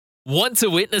Want to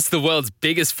witness the world's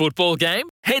biggest football game?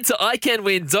 Head to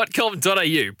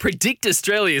iCanWin.com.au, predict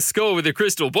Australia's score with a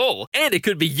crystal ball, and it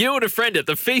could be you and a friend at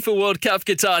the FIFA World Cup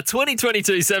Qatar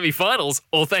 2022 semi-finals,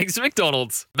 all thanks to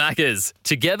McDonald's. Maccas,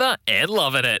 together and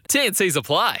loving it. TNCs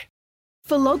apply.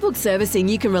 For logbook servicing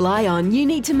you can rely on, you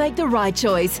need to make the right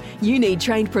choice. You need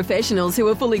trained professionals who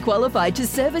are fully qualified to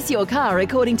service your car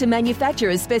according to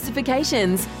manufacturer's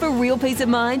specifications. For real peace of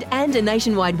mind and a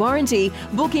nationwide warranty,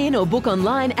 book in or book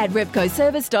online at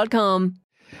repcoservice.com.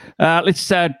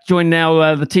 Let's join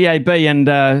now the TAB, and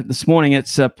this morning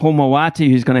it's Paul Mawati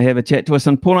who's going to have a chat to us.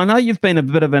 And Paul, I know you've been a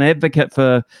bit of an advocate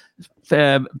for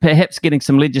perhaps getting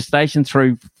some legislation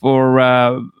through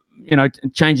for,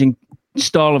 changing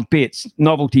style of bets,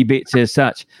 novelty bets as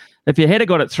such. If you had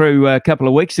got it through a couple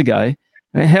of weeks ago,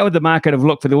 how would the market have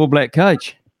looked for the All Black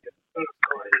coach?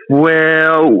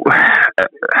 Well,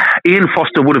 Ian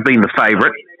Foster would have been the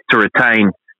favourite to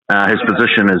retain his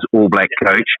position as All Black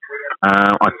coach.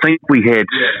 I think we had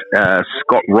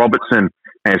Scott Robertson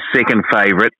as second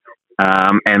favourite,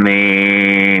 and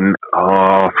then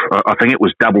I think it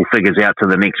was double figures out to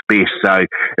the next best. So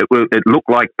it looked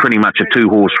like pretty much a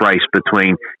two-horse race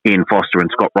between Ian Foster and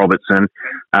Scott Robertson.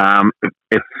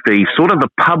 If the sort of the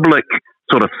public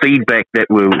sort of feedback that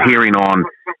we're hearing on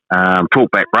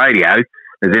Talkback Radio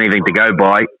is anything to go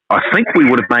by, I think we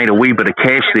would have made a wee bit of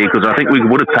cash there, because I think we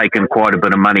would have taken quite a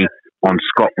bit of money on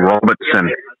Scott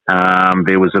Robertson.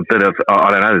 There was a bit of,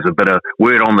 there's a bit of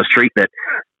word on the street that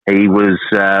he was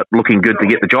looking good to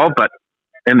get the job, but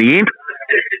in the end,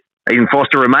 Ian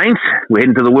Foster remains. We're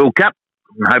heading to the World Cup,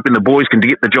 hoping the boys can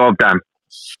get the job done.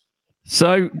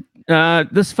 So,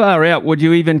 this far out, would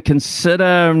you even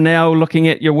consider now looking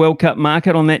at your World Cup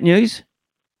market on that news?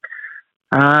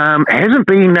 Hasn't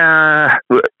been. I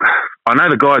know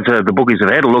the guys, the bookies,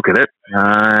 have had a look at it,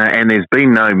 and there's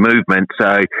been no movement.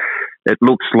 So it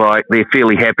looks like they're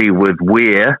fairly happy with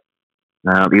where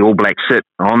the All Blacks sit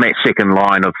on that second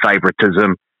line of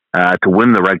favouritism to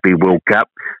win the Rugby World Cup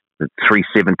at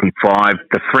 375.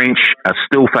 The French are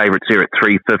still favourites here at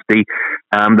 350.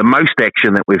 The most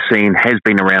action that we've seen has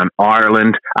been around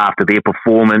Ireland after their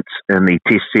performance in the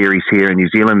Test series here in New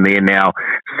Zealand. They're now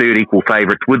third equal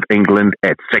favourites with England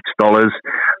at $6.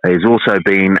 There's also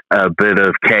been a bit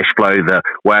of cash flow the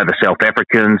way of the South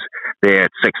Africans. They're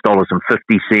at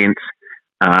 $6.50.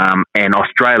 And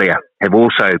Australia have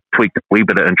also tweaked a wee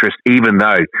bit of interest, even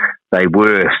though they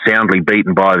were soundly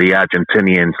beaten by the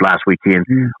Argentinians last weekend.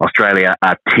 Australia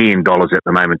are $10 at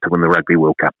the moment to win the Rugby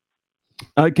World Cup.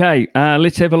 Okay,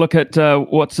 let's have a look at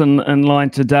what's in line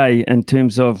today in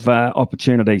terms of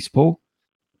opportunities, Paul.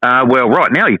 Well,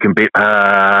 right now you can bet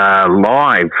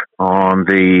live on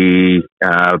the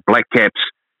Black Caps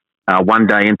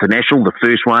one-day international, the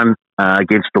first one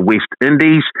against the West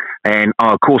Indies. And,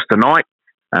 of course, tonight,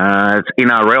 it's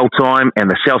NRL time, and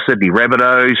the South Sydney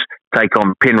Rabbitohs take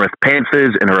on Penrith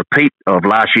Panthers in a repeat of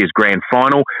last year's grand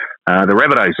final. The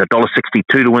Rabbitohs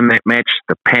 $1.62 to win that match.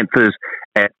 The Panthers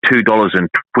at $2.25.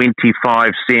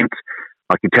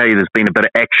 I can tell you there's been a bit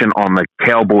of action on the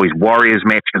Cowboys-Warriors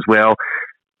match as well.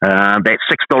 That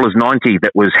 $6.90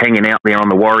 that was hanging out there on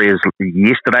the Warriors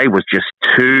yesterday was just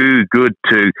too good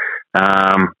to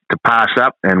pass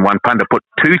up, and one punter put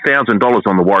 $2,000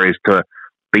 on the Warriors to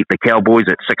beat the Cowboys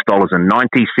at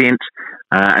 $6.90.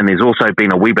 And there's also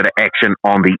been a wee bit of action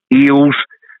on the Eels.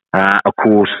 Of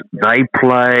course, they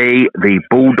play the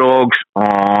Bulldogs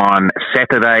on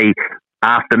Saturday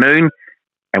afternoon,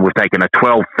 and we've taken a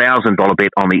 $12,000 bet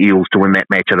on the Eels to win that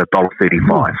match at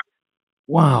 $1.35.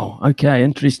 Wow. Okay.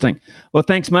 Interesting. Well,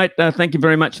 thanks, mate. Thank you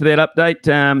very much for that update.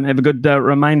 Have a good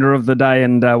remainder of the day,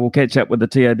 and we'll catch up with the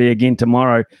TAB again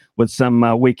tomorrow with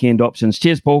some weekend options.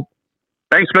 Cheers, Paul.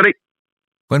 Thanks, buddy.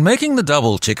 When making the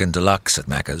double chicken deluxe at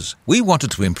Macca's, we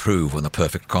wanted to improve on the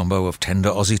perfect combo of tender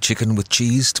Aussie chicken with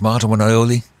cheese, tomato and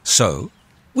aioli. So,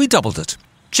 we doubled it.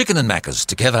 Chicken and Macca's,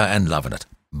 together and loving it.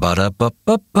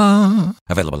 Ba-da-ba-ba-ba.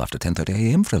 Available after 10:30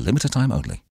 a.m. for a limited time only.